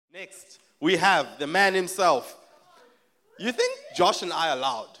Next, we have the man himself. You think Josh and I are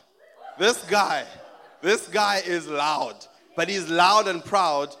loud? This guy is loud, but he's loud and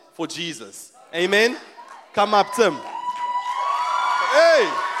proud for Jesus. Amen? Come up, Tim. Hey!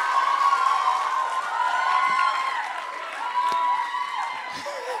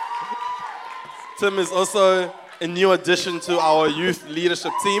 Tim is also a new addition to our youth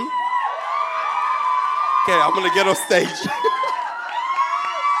leadership team. Okay, I'm going to get off stage.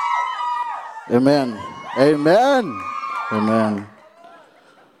 Amen. Amen. Amen.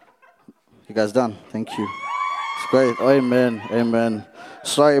 You guys done? Thank you. It's great. Amen. Amen.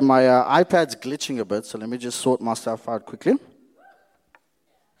 Sorry, my iPad's glitching a bit, so let me just sort my stuff out quickly.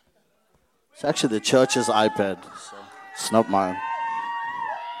 It's actually the church's iPad, so it's not mine.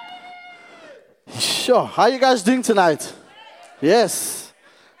 Sure. How are you guys doing tonight? Yes.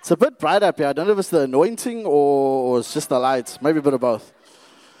 It's a bit bright up here. I don't know if it's the anointing or it's just the lights. Maybe a bit of both.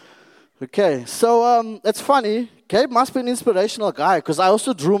 Okay, so it's funny. Gabe must be an inspirational guy because I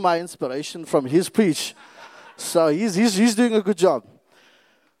also drew my inspiration from his preach. So he's doing a good job.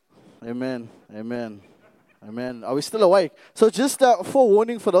 Amen, amen, amen. Are we still awake? So just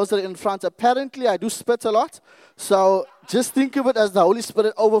forewarning for those that are in front. Apparently, I do spit a lot. So just think of it as the Holy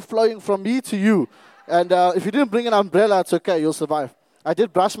Spirit overflowing from me to you. And if you didn't bring an umbrella, it's okay. You'll survive. I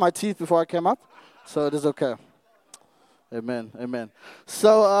did brush my teeth before I came up, so it is okay. Amen, amen.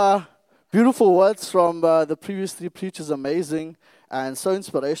 So beautiful words from the previous three preachers, amazing and so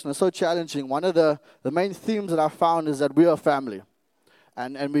inspirational, so challenging. One of the main themes that I found is that we are family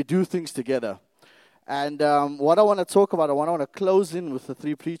and we do things together. And what I want to talk about, I want to close in with the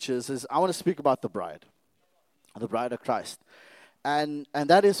three preachers, is I want to speak about the bride of Christ. And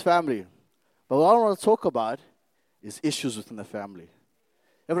that is family. But what I want to talk about is issues within the family.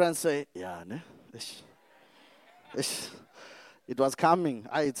 Everyone say, yeah, ne? It was coming.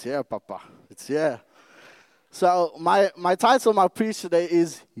 It's here, Papa. It's here. So my title, my preach today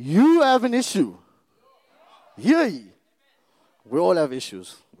is, You Have an Issue. Yay. We all have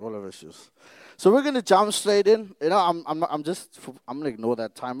issues. We all have issues. So we're going to jump straight in. You know, I'm going to ignore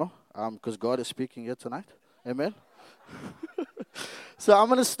that timer because God is speaking here tonight. Amen. So I'm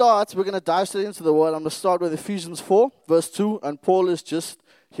going to start. We're going to dive straight into the word. I'm going to start with Ephesians 4, verse 2. And Paul is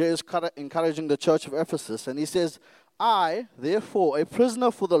encouraging the church of Ephesus. And he says, I, therefore, a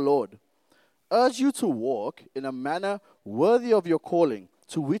prisoner for the Lord, urge you to walk in a manner worthy of your calling,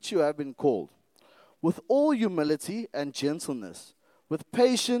 to which you have been called, with all humility and gentleness, with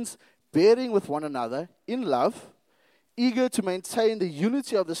patience, bearing with one another in love, eager to maintain the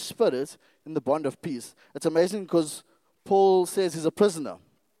unity of the Spirit in the bond of peace. It's amazing because Paul says he's a prisoner,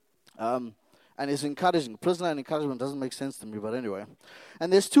 and he's encouraging. Prisoner and encouragement doesn't make sense to me, but anyway.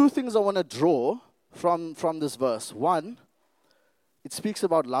 And there's two things I want to draw from this verse. One, it speaks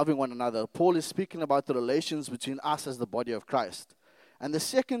about loving one another. Paul is speaking about the relations between us as the body of Christ. And the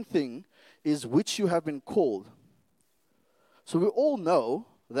second thing is which you have been called. So we all know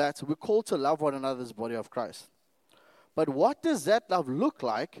that we're called to love one another as the body of Christ. But what does that love look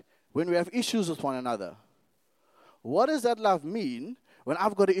like when we have issues with one another? What does that love mean when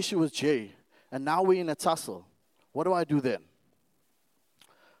I've got an issue with Jay and now we're in a tussle? What do I do then?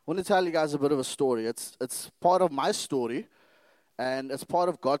 I want to tell you guys a bit of a story. It's part of my story, and it's part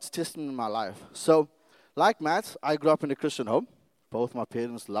of God's testimony in my life. So, like Matt, I grew up in a Christian home. Both my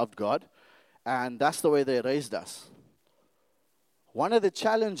parents loved God, and that's the way they raised us. One of the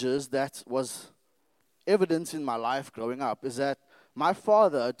challenges that was evident in my life growing up is that my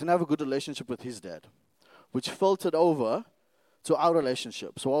father didn't have a good relationship with his dad, which filtered over to our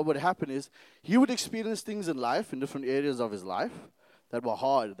relationship. So what would happen is he would experience things in life, in different areas of his life, that were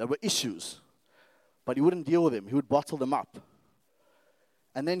hard, that were issues. But he wouldn't deal with them. He would bottle them up.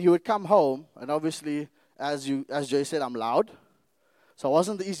 And then he would come home, and obviously, as Jay said, I'm loud. So I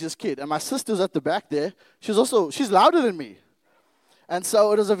wasn't the easiest kid. And my sister's at the back there. She's louder than me. And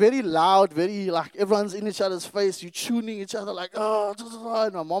so it was a very loud, very like everyone's in each other's face. You're tuning each other like, oh,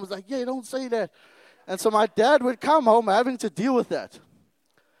 and my mom's like, yeah, don't say that. And so my dad would come home having to deal with that.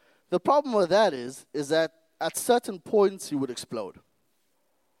 The problem with that is that at certain points he would explode.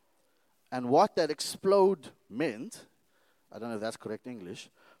 And what that explode meant, I don't know if that's correct English,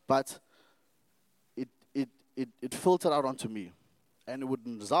 but it filtered out onto me. And it would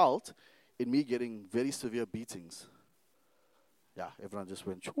result in me getting very severe beatings. Yeah, everyone just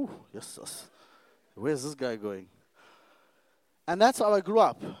went, yes, where's this guy going? And that's how I grew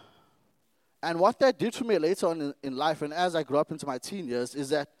up. And what that did for me later on in life, and as I grew up into my teen years, is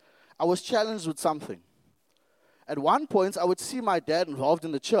that I was challenged with something. At one point, I would see my dad involved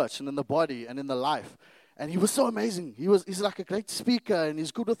in the church and in the body and in the life. And he was so amazing. He's like a great speaker, and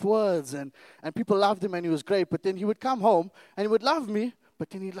he's good with words, and people loved him, and he was great. But then he would come home, and he would love me, but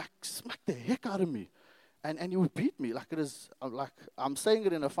then he'd like smack the heck out of me. And he would beat me. I'm saying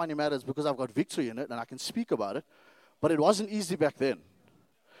it in a funny manner because I've got victory in it, and I can speak about it. But it wasn't easy back then.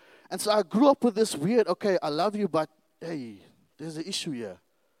 And so I grew up with this weird, okay, I love you, but hey, there's an issue here.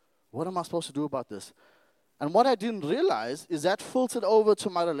 What am I supposed to do about this? And what I didn't realize is that filtered over to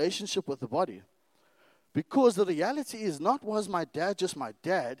my relationship with the body. Because the reality is not was my dad just my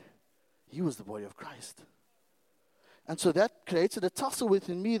dad, he was the body of Christ. And so that created a tussle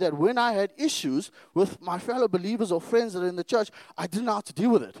within me that when I had issues with my fellow believers or friends that are in the church, I didn't know how to deal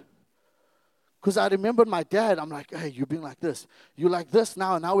with it. Because I remembered my dad, I'm like, hey, you've been like this. You're like this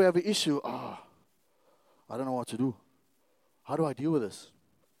now, and now we have an issue. Oh, I don't know what to do. How do I deal with this?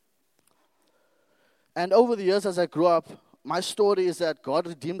 And over the years as I grew up, my story is that God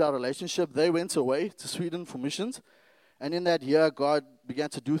redeemed our relationship. They went away to Sweden for missions. And in that year, God began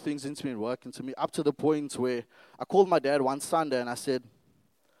to do things into me and work into me, up to the point where I called my dad one Sunday and I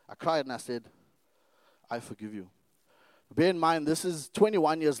cried and I said, I forgive you. Bear in mind, this is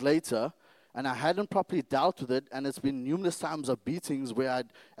 21 years later, and I hadn't properly dealt with it, and it's been numerous times of beatings where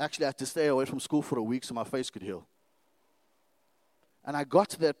I'd actually had to stay away from school for a week so my face could heal. And I got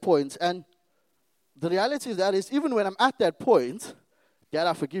to that point, and the reality of that is, even when I'm at that point, Dad,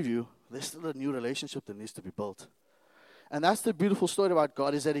 I forgive you, there's still a new relationship that needs to be built. And that's the beautiful story about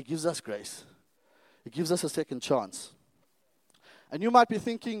God, is that He gives us grace. He gives us a second chance. And you might be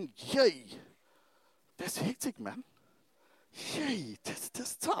thinking, yay, that's hectic, man. Yay,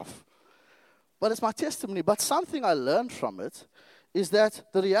 that's tough. But it's my testimony. But something I learned from it is that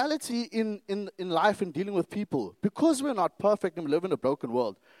the reality in life and dealing with people, because we're not perfect and we live in a broken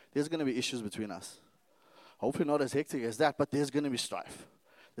world, there's going to be issues between us. Hopefully not as hectic as that, but there's going to be strife.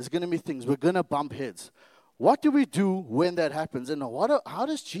 There's going to be things. We're going to bump heads. What do we do when that happens? And how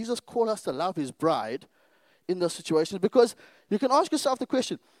does Jesus call us to love His bride in those situations? Because you can ask yourself the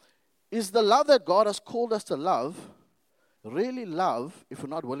question, is the love that God has called us to love really love if we're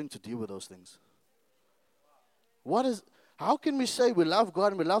not willing to deal with those things? How can we say we love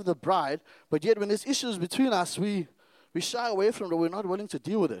God and we love the bride, but yet when there's issues between us, we shy away from it or we're not willing to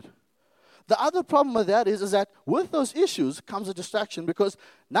deal with it? The other problem with that is that with those issues comes a distraction, because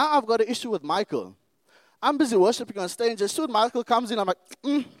now I've got an issue with Michael. I'm busy worshiping on stage, as soon Michael comes in, I'm like,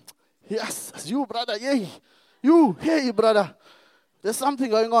 yes, it's you, brother, yay. You, hey, brother. There's something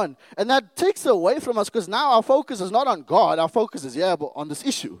going on. And that takes away from us, because now our focus is not on God, our focus is, but on this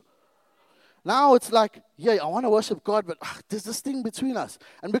issue. Now it's like, I want to worship God, but there's this thing between us.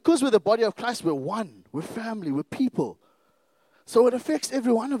 And because we're the body of Christ, we're one, we're family, we're people. So it affects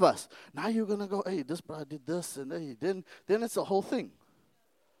every one of us. Now you're going to go, hey, this brother did this, and hey, then it's a whole thing.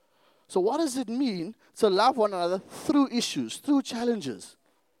 So what does it mean to love one another through issues, through challenges?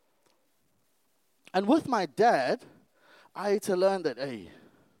 And with my dad, I had to learn that,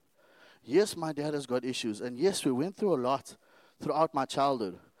 yes, my dad has got issues. And yes, we went through a lot throughout my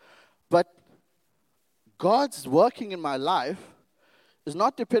childhood. But God's working in my life is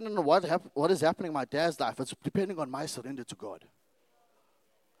not dependent on what is happening in my dad's life. It's depending on my surrender to God.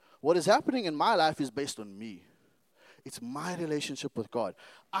 What is happening in my life is based on me. It's my relationship with God.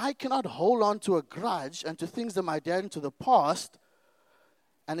 I cannot hold on to a grudge and to things that my dad did to the past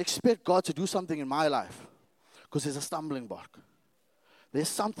and expect God to do something in my life, because there's a stumbling block. There's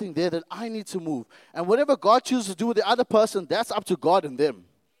something there that I need to move. And whatever God chooses to do with the other person, that's up to God and them.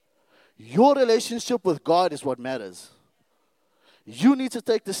 Your relationship with God is what matters. You need to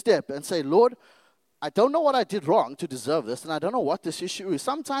take the step and say, Lord, I don't know what I did wrong to deserve this, and I don't know what this issue is.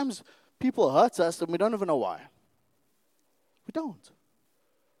 Sometimes people hurt us and we don't even know why. We don't.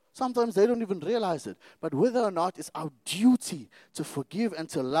 Sometimes they don't even realize it. But whether or not, it's our duty to forgive and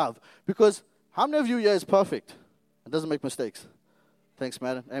to love. Because how many of you here is perfect and doesn't make mistakes? Thanks,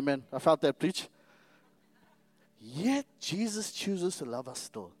 madam. Amen. I felt that preach. Yet Jesus chooses to love us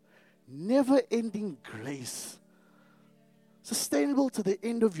still. Never-ending grace. Sustainable to the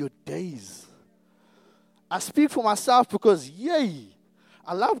end of your days. I speak for myself because,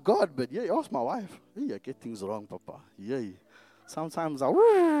 I love God, but ask my wife. I get things wrong, Papa. Sometimes I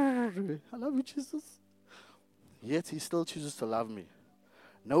love you, Jesus. Yet He still chooses to love me.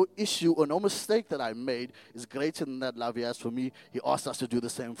 No issue or no mistake that I made is greater than that love He has for me. He asks us to do the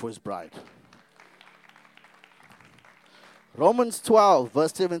same for His bride. Romans 12,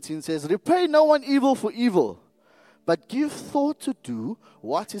 verse 17 says, repay no one evil for evil, but give thought to do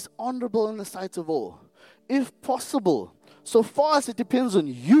what is honorable in the sight of all. If possible, so far as it depends on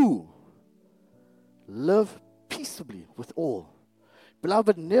you, live peaceably with all.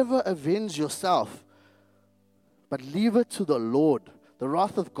 Beloved, never avenge yourself, but leave it to the Lord, the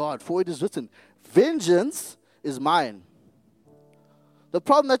wrath of God, for it is written, vengeance is mine. The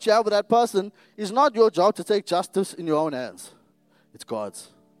problem that you have with that person is not your job to take justice in your own hands. It's God's.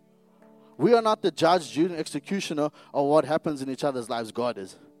 We are not the judge, jury, and executioner of what happens in each other's lives. God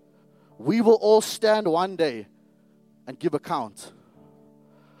is. We will all stand one day and give account.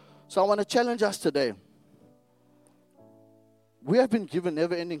 So I want to challenge us today. We have been given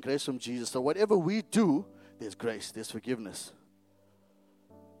never-ending grace from Jesus. So whatever we do, there's grace, there's forgiveness.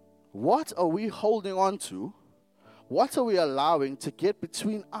 What are we holding on to? What are we allowing to get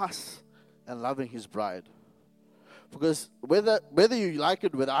between us and loving His bride? Because whether you like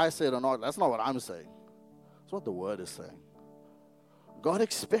it, whether I say it or not, that's not what I'm saying. That's what the Word is saying. God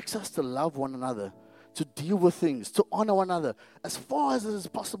expects us to love one another, to deal with things, to honor one another as far as it is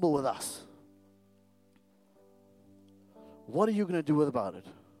possible with us. What are you going to do about it?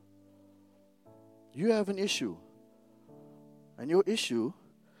 You have an issue. And your issue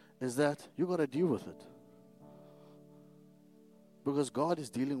is that you got to deal with it. Because God is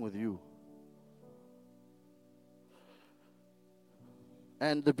dealing with you.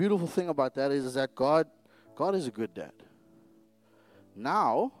 And the beautiful thing about that is that God is a good dad.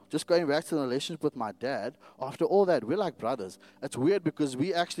 Now, just going back to the relationship with my dad, after all that, we're like brothers. It's weird because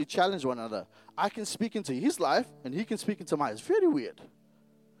we actually challenge one another. I can speak into his life, and he can speak into mine. It's very weird.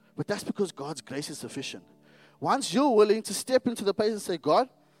 But that's because God's grace is sufficient. Once you're willing to step into the place and say, God,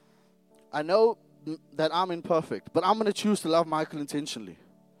 I know that I'm imperfect, but I'm going to choose to love Michael intentionally.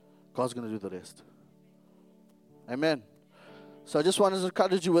 God's going to do the rest. Amen. So I just wanted to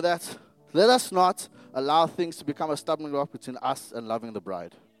encourage you with that. Let us not allow things to become a stumbling block between us and loving the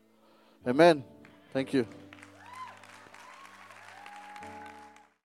bride. Amen. Thank you.